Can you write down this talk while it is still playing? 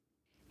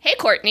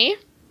Courtney.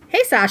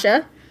 Hey,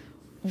 Sasha.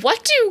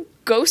 What do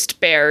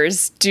ghost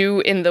bears do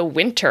in the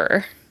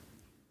winter?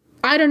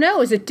 I don't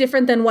know. Is it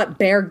different than what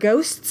bear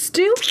ghosts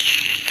do?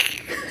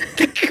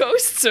 The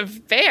ghosts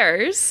of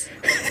bears?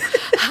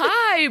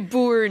 Hi,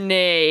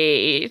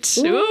 Boornate.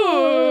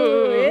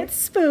 Ooh,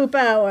 it's Spoop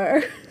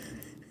Hour.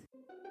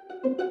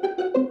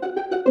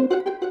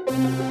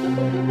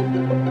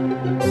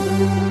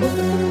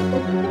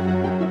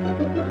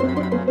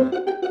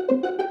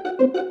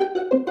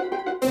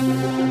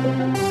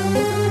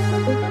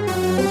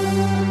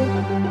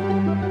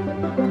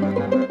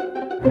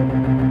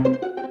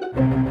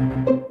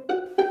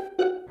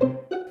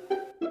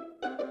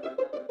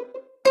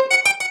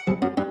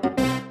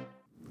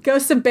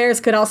 Ghosts of bears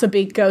could also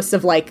be ghosts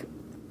of, like,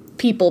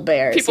 people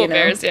bears. People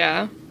bears,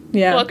 yeah.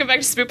 Yeah. Welcome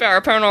back to Spoop Hour,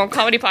 a paranormal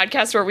comedy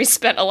podcast where we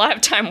spent a lot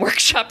of time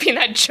workshopping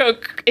that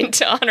joke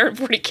into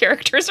 140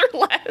 characters or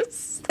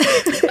less.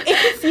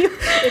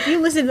 If you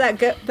listened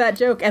to that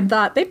joke and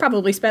thought they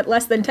probably spent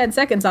less than 10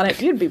 seconds on it,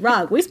 you'd be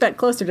wrong. We spent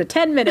closer to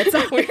 10 minutes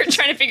on it. We were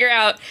trying to figure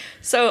out,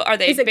 so are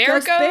they Is it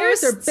bear ghost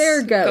bears or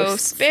bear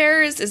ghosts? Ghost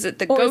bears? Is it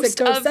the Or is ghost,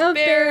 it ghost of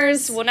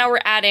bears? Well, now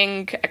we're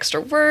adding extra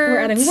words. We're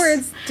adding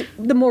words.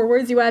 The more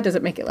words you add, does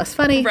it make it less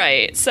funny?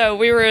 Right. So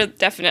we were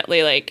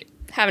definitely, like,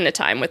 having a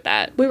time with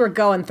that. We were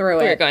going through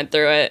it. We were going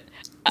through it.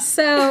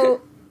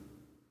 So,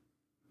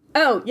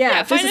 this is Spoop Hour.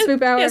 Yeah,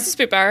 this is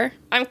Spoop Hour.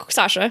 I'm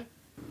Sasha.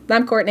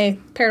 I'm Courtney,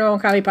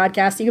 Paranormal Comedy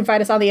Podcast. You can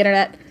find us on the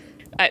internet.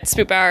 At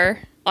Spoop Hour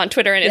on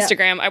Twitter and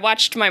Instagram. I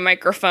watched my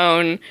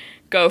microphone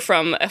go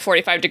from a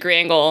 45-degree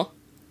angle,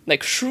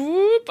 like,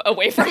 swoop,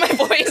 away from my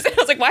voice. And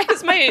I was like, why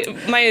does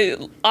my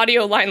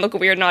audio line look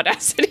weird in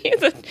Audacity?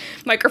 The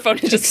microphone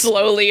is just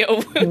slowly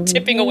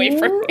tipping away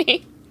from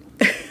me.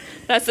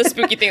 That's the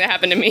spooky thing that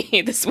happened to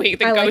me this week.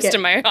 The ghost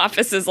in my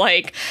office is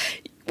like,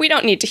 we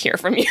don't need to hear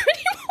from you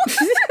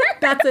anymore.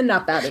 That's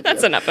enough out of you.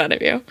 That's enough out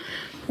of you.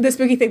 The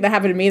spooky thing that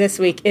happened to me this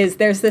week is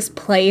there's this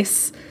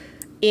place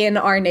in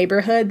our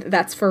neighborhood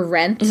that's for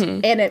rent,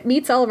 and it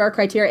meets all of our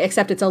criteria,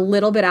 except it's a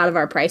little bit out of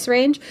our price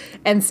range.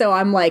 And so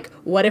I'm like,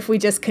 what if we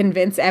just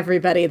convince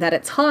everybody that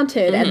it's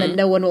haunted and then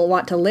no one will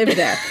want to live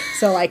there?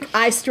 So, like,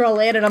 I stroll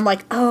in and I'm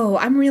like, oh,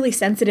 I'm really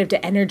sensitive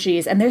to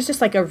energies. And there's just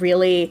like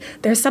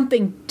there's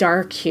something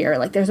dark here.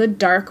 Like, there's a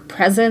dark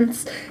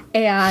presence.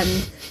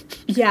 And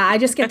yeah, I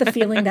just get the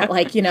feeling that,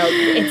 like, you know,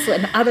 it's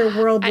an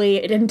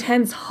otherworldly, it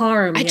intends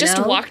harm. I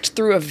just walked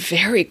through a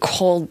very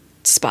cold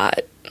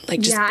spot.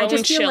 Like, just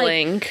bone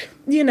chilling. Like,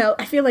 you know,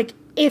 I feel like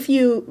if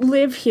you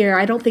live here,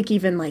 I don't think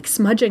even, like,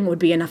 smudging would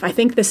be enough. I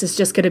think this is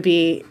just going to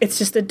be, it's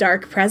just a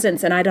dark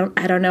presence, and I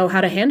don't know how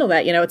to handle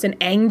that. You know, it's an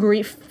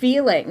angry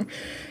feeling,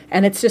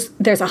 and it's just,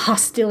 there's a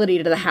hostility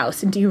to the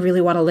house. And do you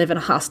really want to live in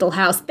a hostile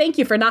house? Thank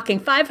you for knocking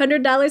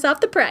 $500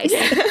 off the price.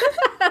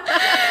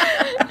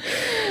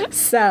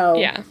 So.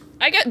 Yeah.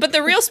 But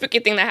the real spooky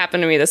thing that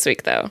happened to me this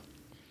week, though,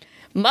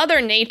 Mother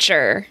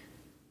Nature,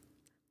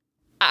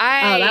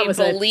 I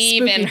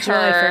believe in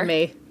her. For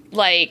me.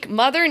 Like,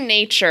 Mother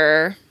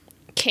Nature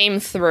came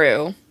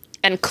through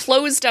and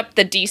closed up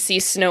the DC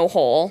snow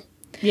hole.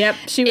 Yep,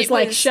 she was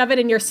like, shove it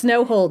in your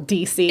snow hole,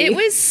 DC. It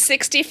was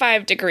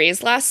 65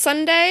 degrees last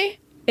Sunday.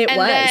 And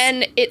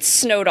then it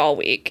snowed all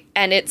week,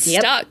 and it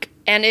stuck,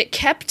 and it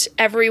kept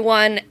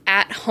everyone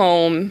at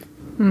home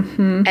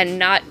and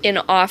not in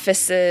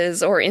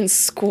offices or in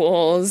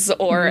schools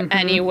or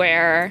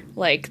anywhere.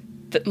 Like,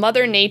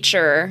 Mother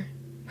Nature,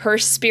 her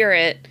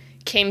spirit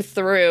came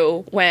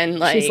through when,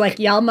 like, she's like,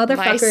 y'all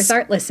motherfuckers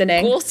aren't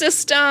listening. School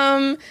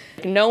system,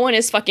 no one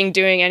is fucking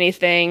doing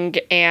anything,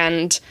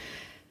 and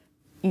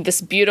this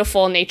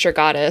beautiful nature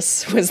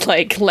goddess was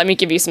like, let me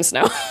give you some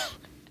snow.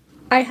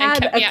 I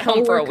had a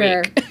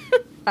coworker.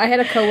 I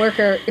had a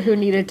coworker who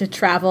needed to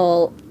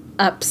travel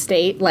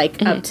upstate, like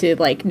up to,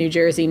 like, New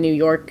Jersey, New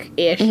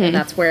York-ish, and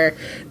that's where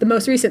the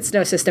most recent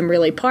snow system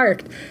really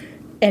parked.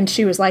 And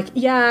she was like,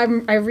 yeah,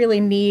 I really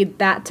need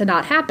that to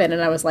not happen.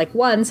 And I was like,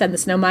 one, send the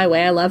snow my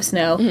way. I love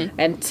snow.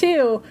 And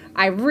two,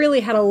 I really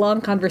had a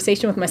long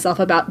conversation with myself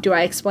about, do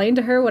I explain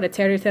to her what a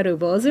teru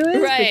bozu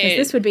is? Right. Because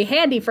this would be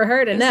handy for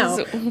her to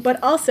know. But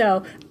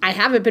also, I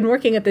haven't been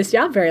working at this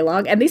job very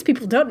long, and these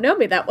people don't know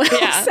me that well.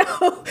 Yeah.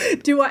 So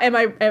do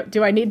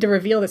I need to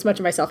reveal this much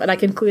of myself? And I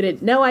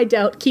concluded, no, I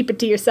don't. Keep it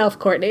to yourself,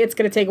 Courtney. It's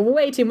going to take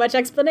way too much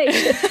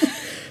explanation.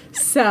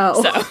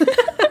 So.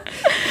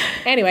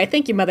 Anyway,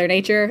 thank you, Mother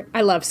Nature.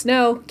 I love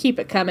snow. Keep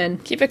it coming.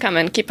 Keep it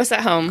coming. Keep us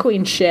at home.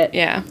 Queen shit.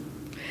 Yeah.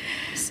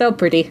 So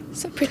pretty.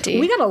 So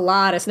pretty. We got a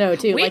lot of snow,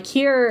 too. Like,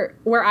 here,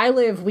 where I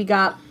live, we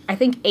got, I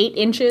think, 8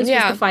 inches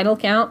was the final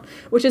count,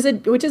 which is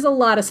a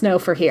lot of snow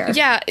for here.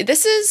 Yeah,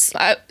 this is,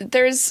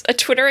 there's a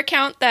Twitter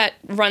account that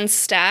runs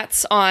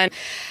stats on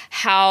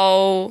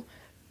how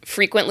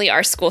frequently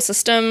our school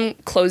system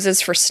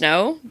closes for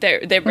snow. They're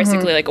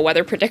basically like a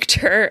weather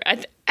predictor.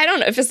 I don't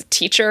know if it's a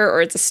teacher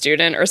or it's a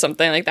student or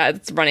something like that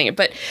that's running it,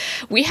 but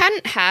we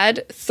hadn't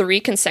had 3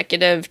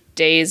 consecutive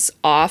days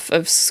off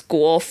of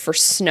school for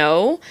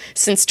snow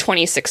since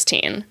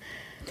 2016.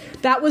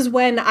 That was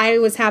when I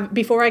was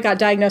before I got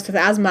diagnosed with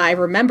asthma. I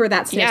remember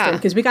that snowstorm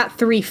because we got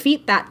 3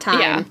 feet that time.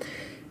 Yeah.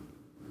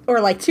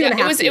 or like two and a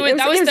half feet.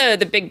 That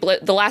was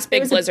the last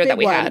big blizzard that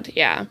we one. had.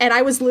 Yeah. And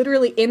I was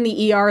literally in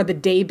the ER the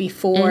day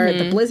before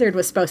the blizzard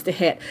was supposed to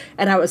hit.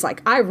 And I was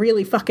like, I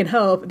really fucking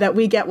hope that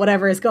we get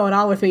whatever is going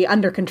on with me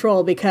under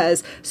control,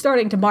 because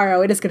starting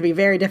tomorrow, it is going to be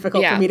very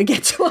difficult for me to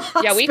get to a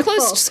hospital. Yeah, we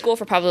closed school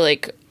for probably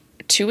like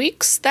 2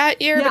 weeks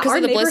that year because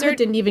of the blizzard. Our neighborhood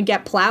didn't even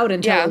get plowed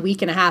until a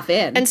week and a half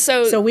in. And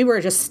so we were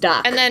just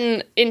stuck. And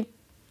then in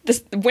the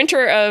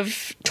winter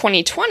of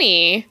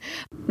 2020,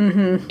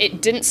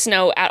 it didn't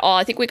snow at all.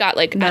 I think we got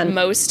like at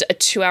most a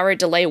 2-hour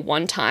delay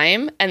one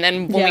time. And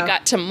then when we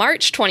got to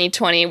March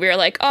 2020, we were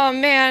like, oh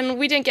man,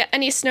 we didn't get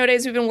any snow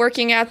days. We've been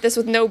working at this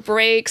with no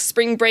breaks.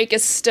 Spring break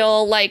is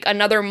still like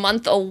another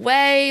month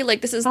away.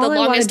 Like this is all the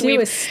longest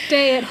we've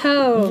stay at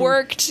home.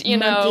 Worked,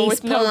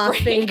 with no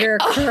break. Finger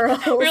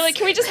curls. We were like,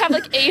 can we just have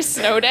like a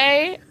snow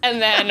day?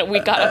 And then we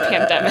got a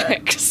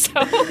pandemic. So,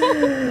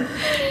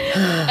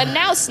 and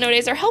now snow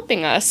days are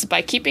helping us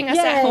by keeping us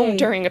at home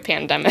during a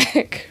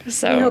pandemic.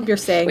 So we hope you're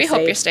staying we safe.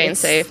 hope you're staying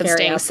safe and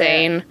staying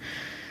sane.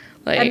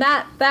 Like, and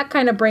that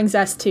kind of brings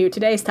us to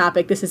today's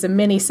topic. This is a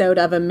mini-sode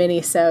of a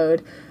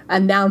mini-sode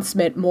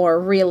announcement more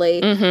really.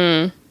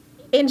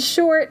 In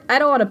short, I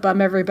don't want to bum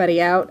everybody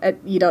out.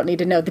 You don't need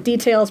to know the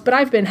details, but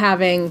I've been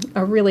having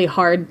a really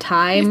hard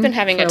time. You've been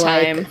having a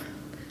time.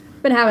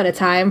 Been having a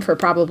time for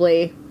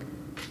probably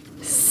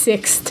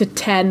 6 to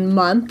 10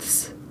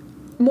 months.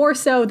 More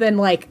so than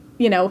like,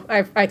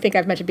 I think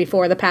I've mentioned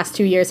before, the past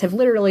 2 years have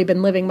literally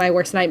been living my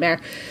worst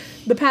nightmare.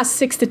 The past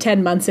 6 to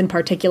 10 months in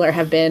particular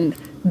have been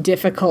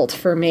difficult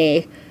for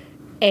me.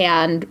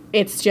 And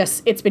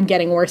it's been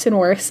getting worse and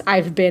worse.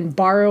 I've been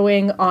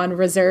borrowing on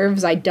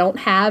reserves I don't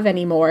have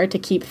anymore to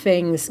keep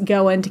things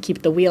going, to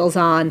keep the wheels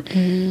on.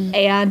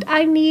 And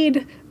I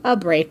need a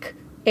break.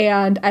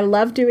 And I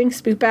love doing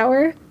Spoop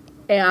Hour.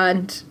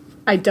 And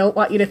I don't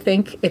want you to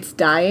think it's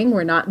dying.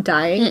 We're not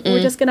dying.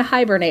 We're just going to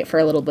hibernate for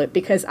a little bit,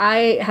 because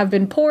I have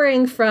been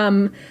pouring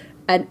from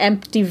an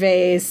empty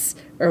vase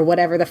or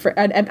whatever.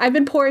 I've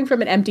been pouring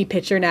from an empty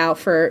pitcher now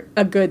for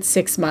a good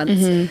 6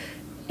 months.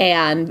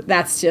 And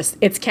that's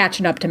it's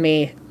catching up to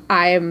me.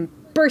 I'm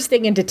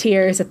bursting into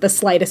tears at the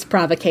slightest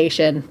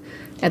provocation.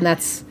 And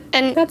that's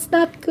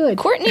not good.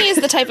 Courtney is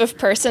the type of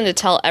person to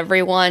tell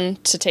everyone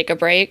to take a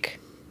break,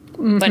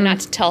 but not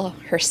to tell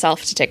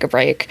herself to take a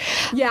break.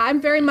 Yeah,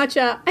 I'm very much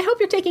I hope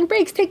you're taking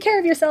breaks. Take care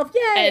of yourself.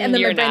 Yay. And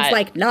then my brain's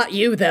like, not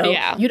you, though.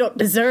 Yeah. You don't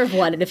deserve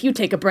one. And if you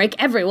take a break,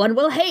 everyone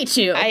will hate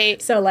you. I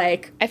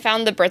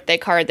found the birthday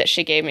card that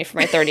she gave me for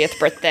my 30th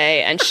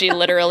birthday, and she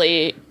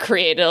literally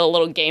created a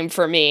little game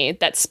for me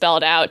that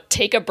spelled out,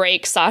 take a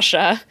break,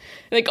 Sasha.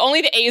 Like,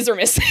 only the A's are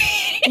missing.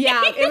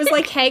 Yeah, it was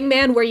like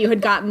Hangman, where you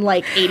had gotten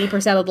like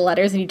 80% of the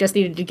letters and you just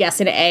needed to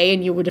guess an A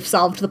and you would have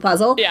solved the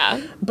puzzle.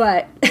 Yeah.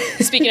 But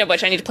speaking of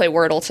which, I need to play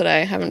Wordle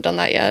today. I haven't done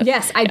that yet.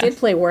 Yes, I did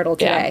play Wordle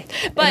today.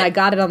 But and I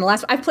got it on the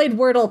last one. I played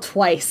Wordle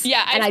twice.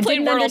 Yeah, and I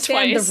didn't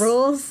understand the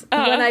rules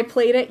when I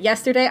played it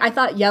yesterday. I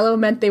thought yellow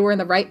meant they were in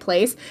the right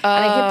place.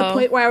 And I hit the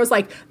point where I was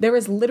like, there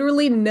is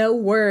literally no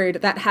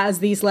word that has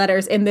these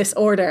letters in this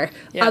order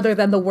other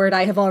than the word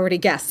I have already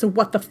guessed. So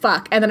what the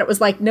fuck? And then it was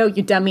like, no,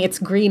 you dummy,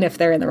 it's green if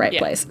they're in the right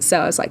place.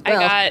 So I was like,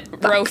 well, I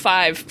got row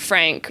 5,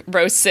 Frank,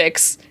 row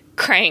 6,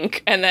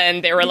 Crank, and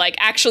then they were like,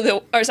 actually,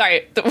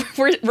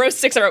 row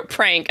 6 I wrote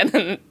prank, and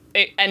then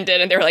it ended,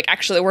 and they were like,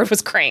 actually, the word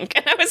was crank.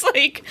 And I was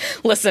like,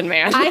 listen,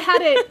 man. I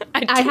had it,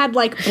 I had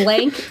like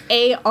blank,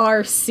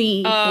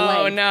 A-R-C, oh,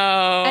 blank.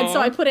 No. And so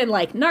I put in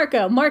like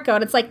narco, Marco,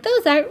 and it's like,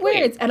 those aren't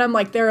words. And I'm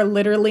like, there are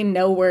literally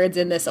no words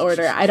in this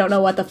order. I don't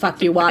know what the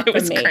fuck you want from me.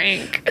 It was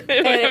crank.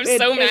 I was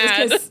so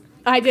mad.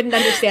 I didn't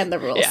understand the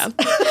rules. Yeah.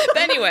 But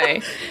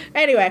anyway.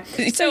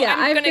 So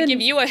I'm going to give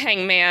you a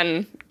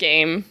Hangman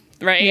game,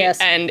 right? Yes.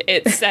 And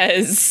it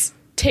says,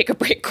 take a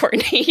break,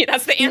 Courtney.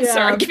 That's the answer.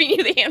 Yeah. I'm giving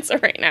you the answer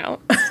right now.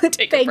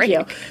 Take a break.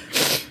 Thank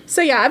you.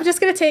 So yeah, I'm just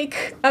going to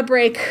take a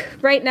break.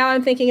 Right now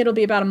I'm thinking it'll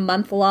be about a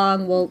month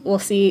long. We'll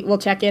see. We'll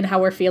check in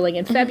how we're feeling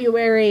in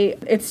February.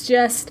 It's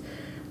just,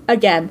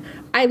 again,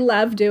 I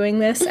love doing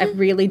this. I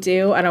really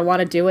do. And I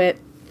want to do it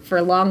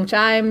for long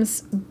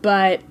times.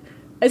 But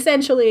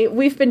essentially,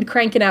 we've been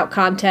cranking out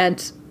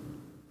content,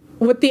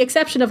 with the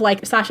exception of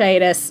like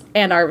Sasha-itis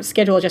and our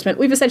schedule adjustment.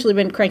 We've essentially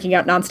been cranking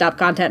out nonstop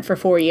content for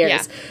 4 years.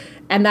 Yeah.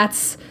 And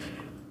that's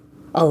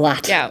a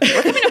lot. Yeah,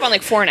 we're coming up on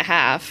like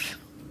 4.5.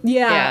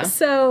 Yeah.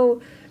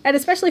 So, and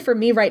especially for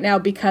me right now,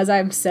 because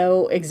I'm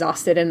so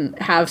exhausted and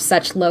have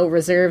such low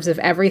reserves of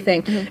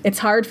everything, it's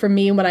hard for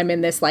me when I'm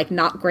in this like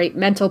not great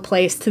mental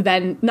place to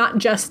then not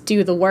just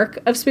do the work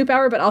of Spoop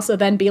Hour, but also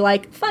then be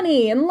like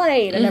funny and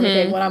light and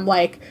everything when I'm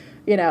like,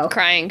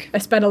 crying. I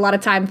spend a lot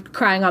of time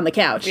crying on the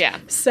couch. Yeah.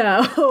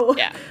 So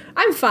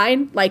I'm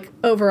fine, like,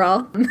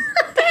 overall.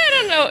 I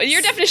don't know.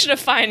 Your definition of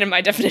fine and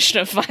my definition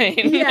of fine.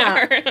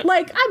 Yeah.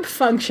 Like, I'm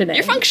functioning.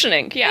 You're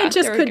functioning. Yeah. It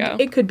just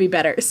it could be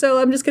better. So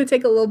I'm just going to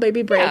take a little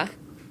baby break.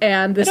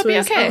 And this It'll be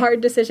was okay. a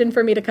hard decision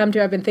for me to come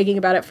to. I've been thinking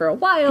about it for a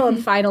while,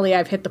 and finally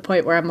I've hit the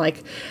point where I'm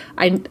like,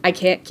 I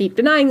can't keep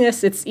denying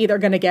this. It's either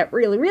going to get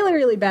really, really,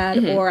 really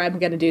bad, or I'm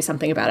going to do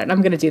something about it. And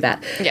I'm going to do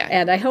that. Yeah.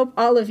 And I hope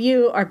all of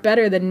you are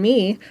better than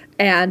me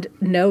and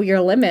know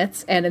your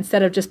limits. And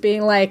instead of just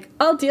being like,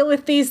 I'll deal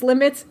with these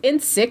limits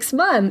in 6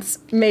 months,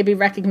 maybe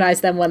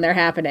recognize them when they're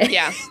happening.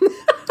 Yeah.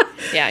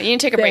 Yeah, you need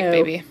to take a break, So-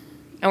 baby.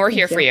 And we're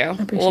here for you.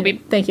 We'll be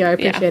Thank you. I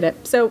appreciate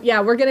it. So,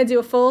 yeah, we're going to do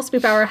a full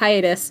Spoop Hour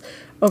hiatus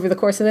over the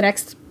course of the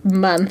next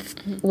month.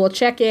 We'll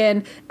check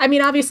in. I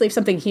mean, obviously, if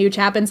something huge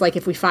happens, like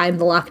if we find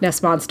the Loch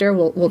Ness Monster,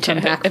 we'll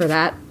come back for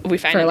that. we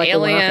find for, an like, a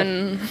one-off.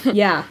 alien.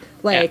 Yeah.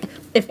 Like,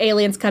 if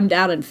aliens come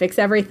down and fix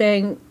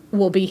everything,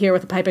 we'll be here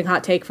with a piping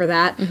hot take for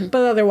that.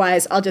 But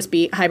otherwise, I'll just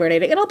be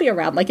hibernating. And I'll be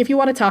around. Like, if you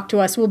want to talk to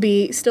us, we'll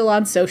be still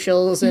on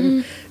socials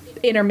and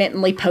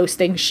intermittently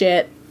posting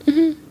shit.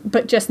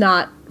 But just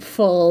not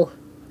full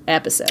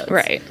episodes.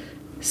 Right.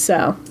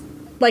 So,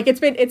 like, it's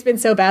been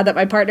so bad that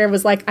my partner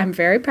was like, I'm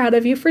very proud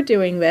of you for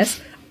doing this.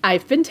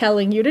 I've been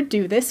telling you to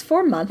do this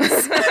for months.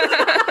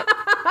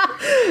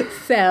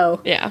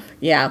 So,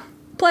 Yeah.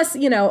 Plus,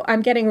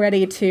 I'm getting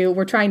ready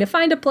we're trying to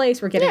find a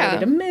place, we're getting ready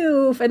to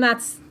move, and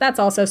that's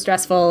also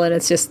stressful, and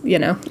it's just,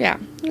 Yeah.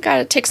 You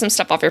gotta take some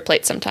stuff off your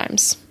plate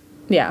sometimes.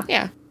 Yeah.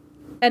 Yeah.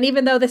 And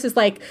even though this is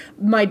like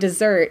my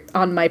dessert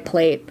on my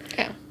plate,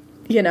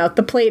 Yeah.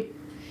 the plate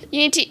You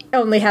need to.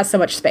 only has so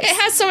much space. It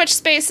has so much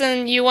space,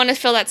 and you want to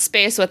fill that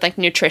space with like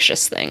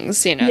nutritious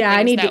things. Yeah, I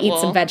things need to that eat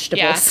some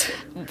vegetables.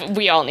 Yeah,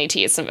 we all need to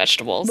eat some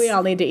vegetables. We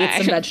all need to eat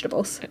some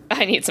vegetables.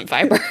 I need some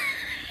fiber.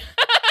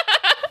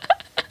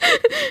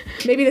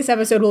 Maybe this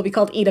episode will be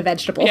called Eat a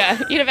Vegetable. Yeah,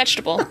 eat a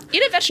vegetable.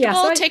 Eat a vegetable.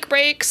 so take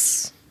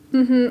breaks.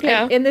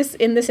 Yeah. In this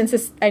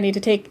instance, I need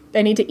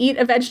to eat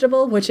a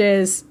vegetable, which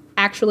is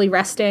actually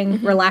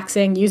resting,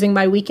 relaxing, using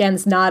my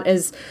weekends not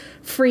as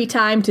free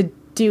time to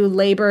do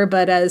labor,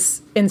 but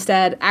as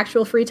instead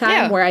actual free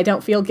time where I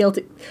don't feel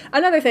guilty.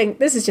 Another thing,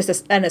 this is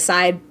just an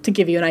aside to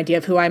give you an idea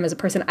of who I am as a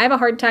person. I have a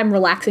hard time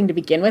relaxing to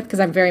begin with because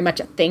I'm very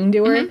much a thing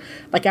doer.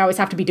 Like, I always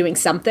have to be doing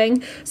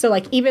something. So,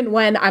 like, even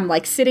when I'm,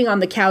 like, sitting on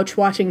the couch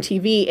watching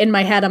TV, in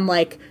my head I'm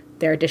like,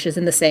 there are dishes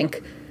in the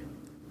sink.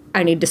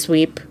 I need to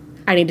sweep.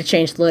 I need to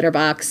change the litter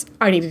box.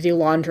 I need to do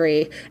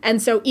laundry. And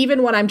so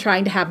even when I'm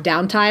trying to have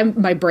downtime,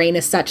 my brain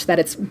is such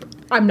that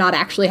I'm not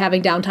actually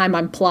having downtime.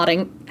 I'm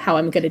plotting how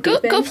I'm going to do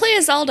things. Go play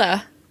a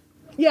Zelda.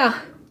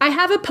 Yeah. I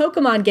have a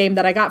Pokemon game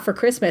that I got for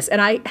Christmas,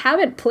 and I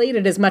haven't played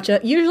it as much.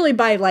 Usually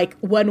by, like,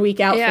 1 week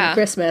out from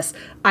Christmas,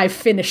 I've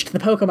finished the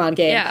Pokemon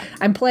game. Yeah.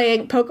 I'm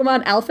playing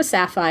Pokemon Alpha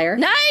Sapphire.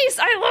 Nice!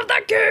 I love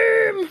that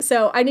game!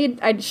 So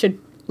I should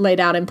lay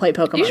down and play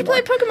Pokemon You should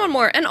more. play Pokemon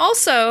more. And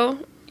also,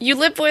 you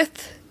live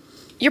with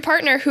your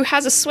partner who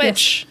has a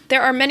Switch. Yes.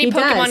 There are many He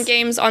Pokemon does.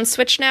 games on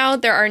Switch now.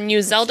 There are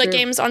new Zelda true.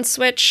 games on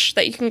Switch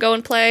that you can go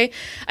and play.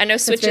 I know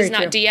Switch very is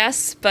not true.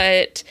 DS,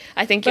 but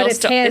I think But it's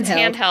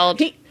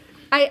handheld.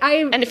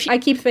 I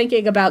keep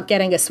thinking about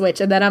getting a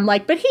Switch, and then I'm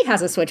like, but he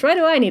has a Switch. Why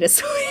do I need a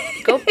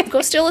Switch?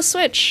 Go steal a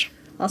Switch.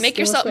 Make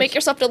steal a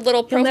yourself Switch. a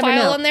little He'll never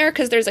profile know. in there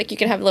because there's like you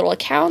can have little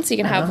accounts. You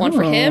can have one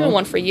for him and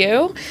one for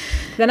you.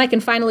 Then I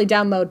can finally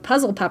download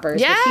Puzzle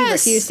Puppers, which he Yes!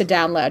 refused to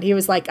download. He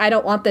was like, I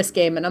don't want this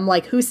game. And I'm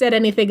like, who said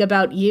anything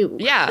about you?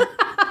 Yeah,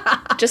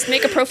 just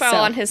make a profile So-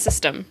 on his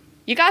system.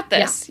 You got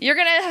this. Yeah. You're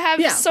gonna have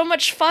Yeah. so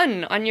much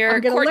fun on your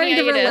I'm gonna Courtney learn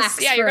to hiatus.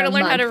 relax Yeah, you're for gonna a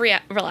learn how to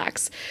month.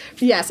 relax.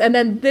 Yes, and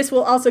then this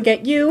will also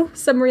get you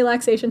some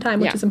relaxation time,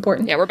 which is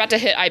important. Yeah, we're about to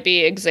hit IB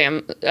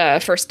exam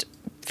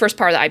first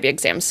part of the IB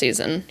exam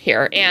season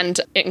here, and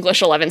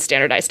English 11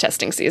 standardized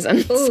testing season.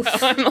 Oof.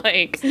 So I'm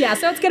like, Yeah,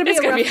 so it's going to be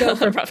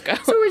a rough go.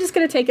 So we're just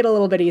going to take it a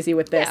little bit easy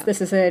with this. Yeah.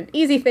 This is an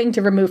easy thing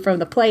to remove from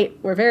the plate.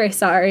 We're very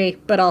sorry,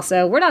 but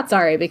also we're not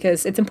sorry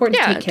because it's important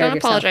to Yeah, take care don't of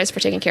yourself. apologize for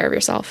taking care of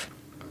yourself.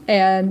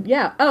 And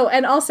yeah. Oh,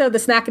 and also the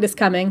Snacket is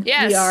coming.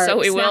 Yes, so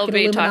we will Snacket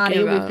be talking Illuminati.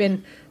 about- We've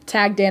been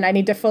tagged in. I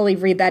need to fully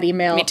read that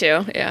email. Me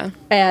too. Yeah.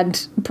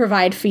 And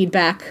provide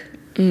feedback.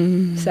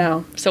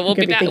 So So we'll you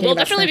could be back. thinking We'll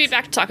about definitely be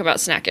snacks. back to talk about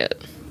Snack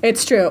It.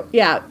 It's true.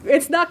 Yeah.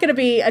 It's not going to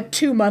be a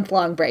 2-month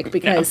long break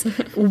because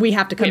we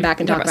have to come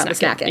back and talk about the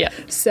Snack It, Snacket. yeah.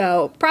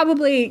 So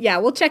probably,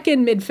 we'll check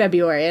in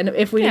mid-February. And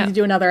if we need to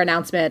do another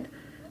announcement,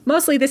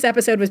 mostly this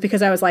episode was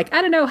because I was like,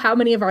 I don't know how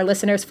many of our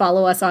listeners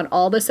follow us on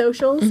all the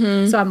socials.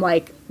 So I'm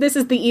like, this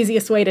is the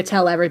easiest way to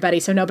tell everybody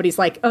so nobody's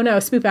like, oh no,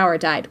 Spoop Hour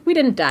died. We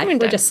didn't die. We're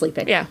just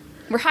sleeping. Yeah.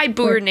 We're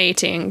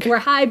hibernating. We're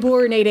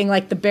hibernating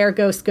like the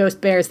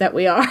ghost bears that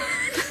we are.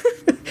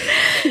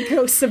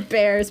 Ghosts of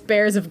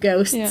bears of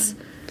ghosts. Yeah.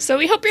 So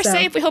we hope you're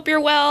safe. We hope you're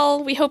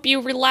well. We hope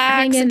you relax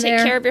Hang in and take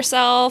there. care of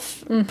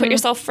yourself. Put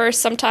yourself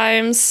first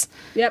sometimes.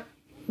 Yep.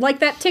 Like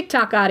that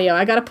TikTok audio.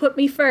 I gotta put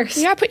me first.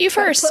 You gotta put you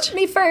first. Put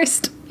me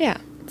first. Yeah.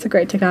 It's a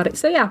great TikTok audio.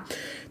 So yeah,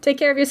 take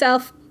care of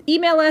yourself.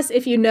 Email us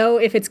if you know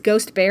if it's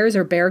ghost bears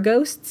or bear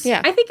ghosts.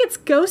 Yeah. I think it's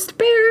ghost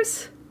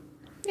bears,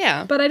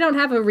 Yeah. but I don't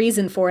have a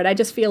reason for it. I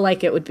just feel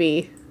like it would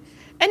be.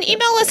 And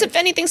email us if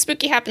anything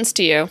spooky happens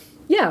to you.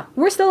 Yeah,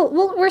 we're still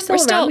around. We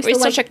still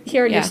like check-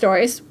 hearing yeah. your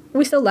stories.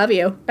 We still love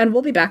you, and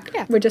we'll be back.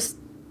 Yeah. We're just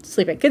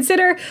sleeping.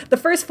 Consider the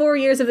first 4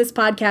 years of this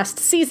podcast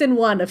season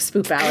 1 of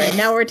Spoop Hour, and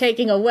now we're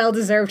taking a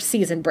well-deserved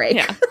season break.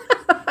 Yeah.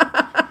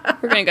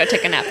 We're gonna go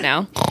take a nap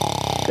now.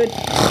 Good.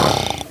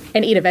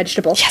 And eat a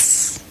vegetable. Yes.